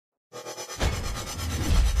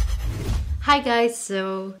Hi guys,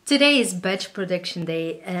 so today is batch production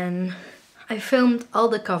day and I filmed all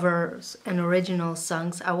the covers and original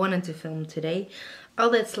songs I wanted to film today. All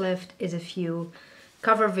that's left is a few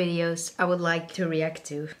cover videos I would like to react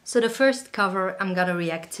to. So the first cover I'm gonna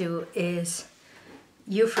react to is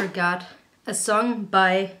You Forgot, a song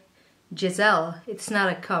by Giselle. It's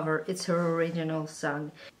not a cover, it's her original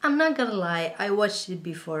song. I'm not gonna lie, I watched it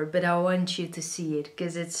before, but I want you to see it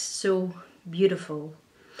because it's so beautiful.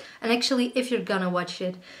 And actually, if you're gonna watch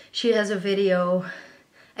it, she has a video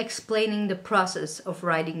explaining the process of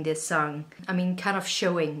writing this song. I mean, kind of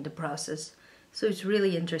showing the process. So it's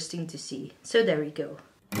really interesting to see. So there we go.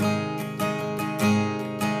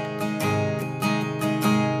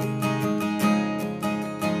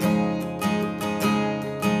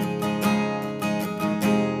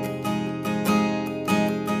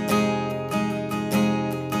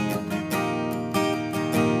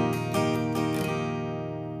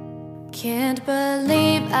 Can't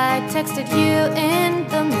believe I texted you in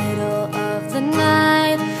the middle of the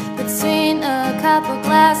night, between a couple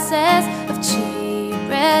glasses of cheap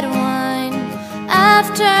red wine.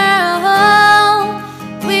 After a whole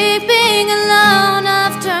week being alone,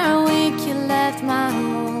 after a week you left my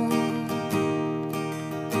home,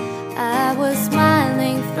 I was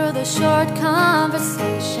smiling through the short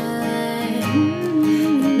conversation,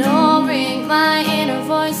 ignoring my inner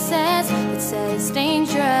voices that said it's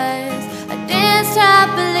dangerous. I danced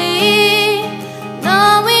happily,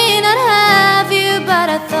 knowing I'd have you, but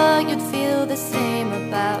I thought you'd feel the same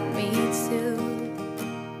about me too.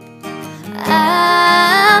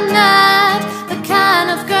 I'm not the kind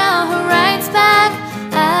of girl who writes back.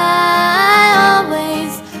 I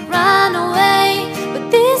always run away, but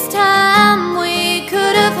this time we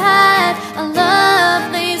could have had a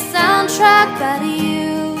lovely soundtrack, but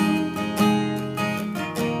you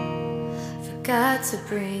forgot to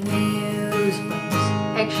bring you Goosebumps.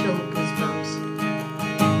 Actual goosebumps.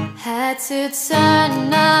 Had to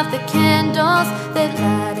turn off the candles that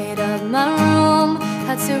lighted up my room.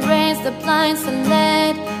 Had to raise the blinds to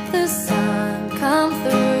let the sun come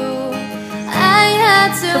through. I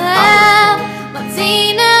had to have my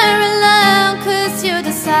dinner alone, 'cause you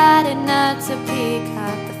decided not to pick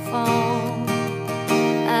up the phone.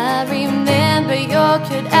 I remember your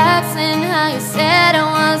cute accent, how you said I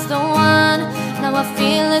was the one. Now I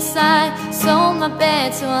feel as I sold my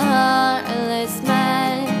bed to a heartless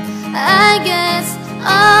man. I guess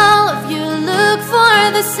all of you look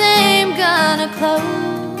for the same. Gonna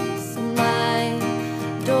close my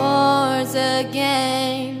doors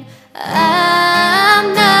again.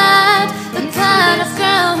 I'm not the kind of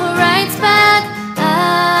girl who writes back.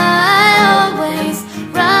 I always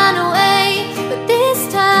run away, but this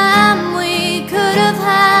time we could have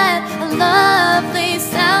had a lovely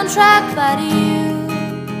soundtrack, but you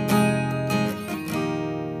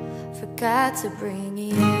forgot to bring you.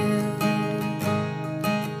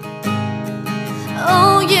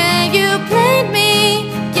 Oh yeah, you played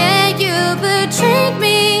me, yeah, you betrayed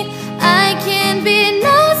me. I can be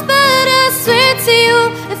nice, but I swear to you,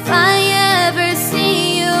 if I ever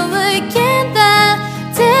see you again, the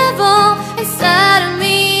devil inside of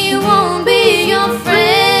me won't be your friend.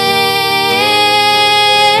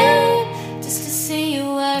 Just to see you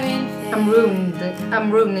wearing thin.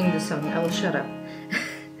 I'm ruining the song. I will shut up.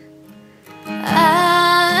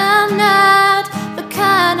 I'm not the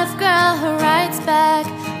kind of girl who writes back.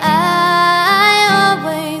 I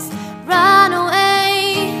always run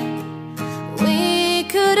away. We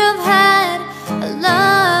could have had a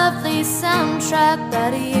lovely soundtrack,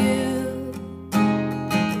 but you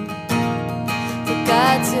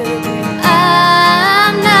forgot to bring.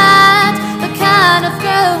 I'm not the kind of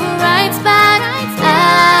girl who writes back.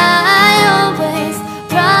 I always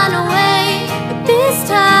run away, but this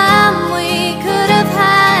time we could have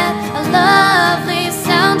had a lovely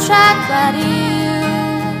soundtrack, but you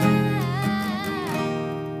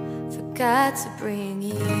forgot to bring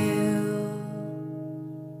you.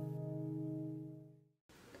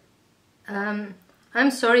 I'm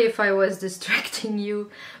sorry if I was distracting you,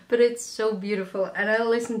 but it's so beautiful and I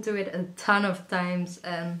listened to it a ton of times,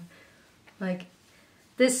 and like,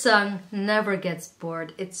 this song never gets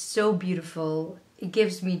bored. It's so beautiful. It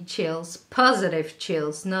gives me chills, positive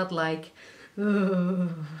chills, not like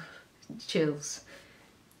chills.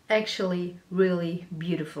 Actually really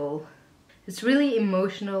beautiful. It's really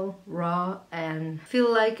emotional, raw, and I feel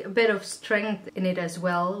like a bit of strength in it as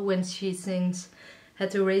well when she sings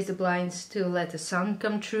 "Had to raise the blinds to let the sun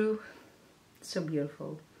come through." So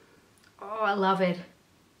beautiful. Oh, I love it.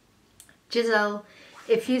 Giselle,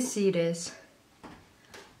 if you see this,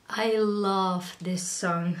 I love this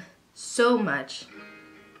song so much.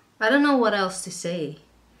 I don't know what else to say.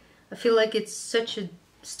 I feel like it's such a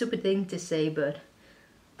stupid thing to say, but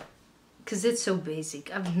because it's so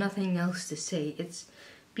basic, I have nothing else to say. It's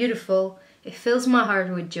beautiful, it fills my heart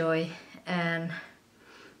with joy, and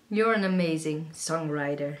you're an amazing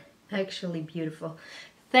songwriter. Actually beautiful.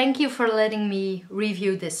 Thank you for letting me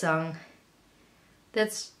review this song.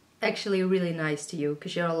 That's actually really nice to you,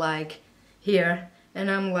 because you're like here and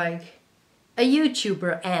I'm like a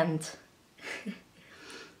YouTuber, and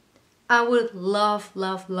I would love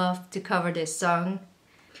to cover this song.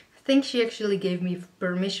 I think she actually gave me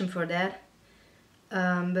permission for that,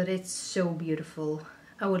 but it's so beautiful.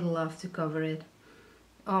 I would love to cover it.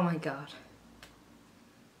 Oh my god.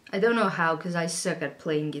 I don't know how, because I suck at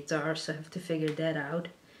playing guitar, so I have to figure that out.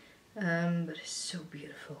 But it's so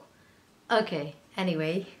beautiful. Okay,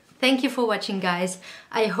 anyway, thank you for watching, guys.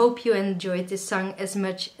 I hope you enjoyed this song as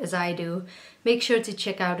much as I do. Make sure to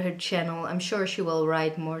check out her channel. I'm sure she will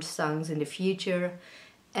write more songs in the future.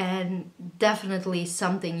 And definitely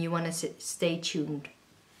something you want to stay tuned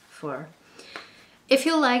for. If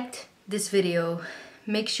you liked this video,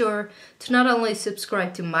 make sure to not only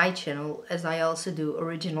subscribe to my channel, as I also do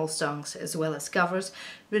original songs as well as covers,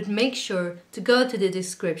 but make sure to go to the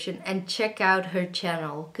description and check out her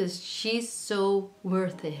channel, because she's so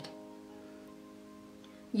worth it.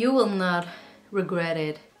 You will not regret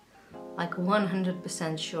it, like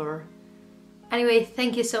 100% sure. Anyway,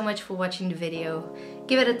 thank you so much for watching the video.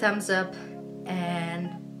 Give it a thumbs up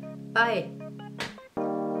and bye!